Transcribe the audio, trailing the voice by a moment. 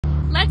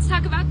Let's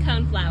talk about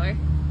coneflower.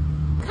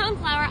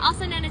 Coneflower,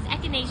 also known as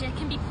echinacea,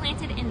 can be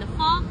planted in the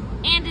fall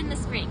and in the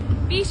spring.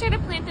 Be sure to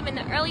plant them in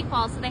the early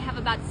fall so they have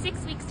about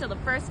 6 weeks till the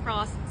first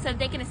frost so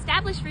they can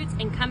establish roots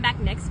and come back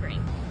next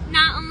spring.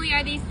 Not only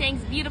are these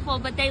things beautiful,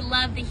 but they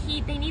love the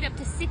heat. They need up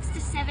to 6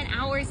 to 7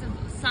 hours of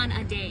sun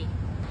a day.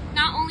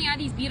 Not only are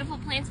these beautiful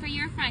plants for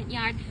your front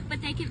yard,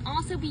 but they can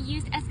also be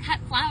used as cut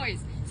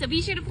flowers. So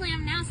be sure to plant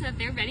them now so that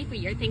they're ready for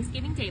your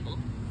Thanksgiving table.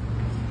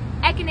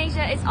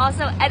 Echinacea is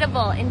also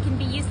edible and can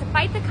be used to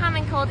fight the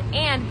common cold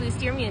and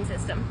boost your immune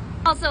system.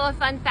 Also, a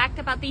fun fact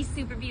about these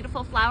super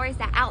beautiful flowers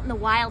that out in the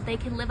wild they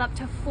can live up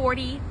to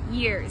 40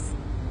 years.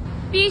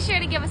 Be sure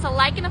to give us a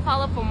like and a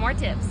follow for more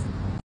tips.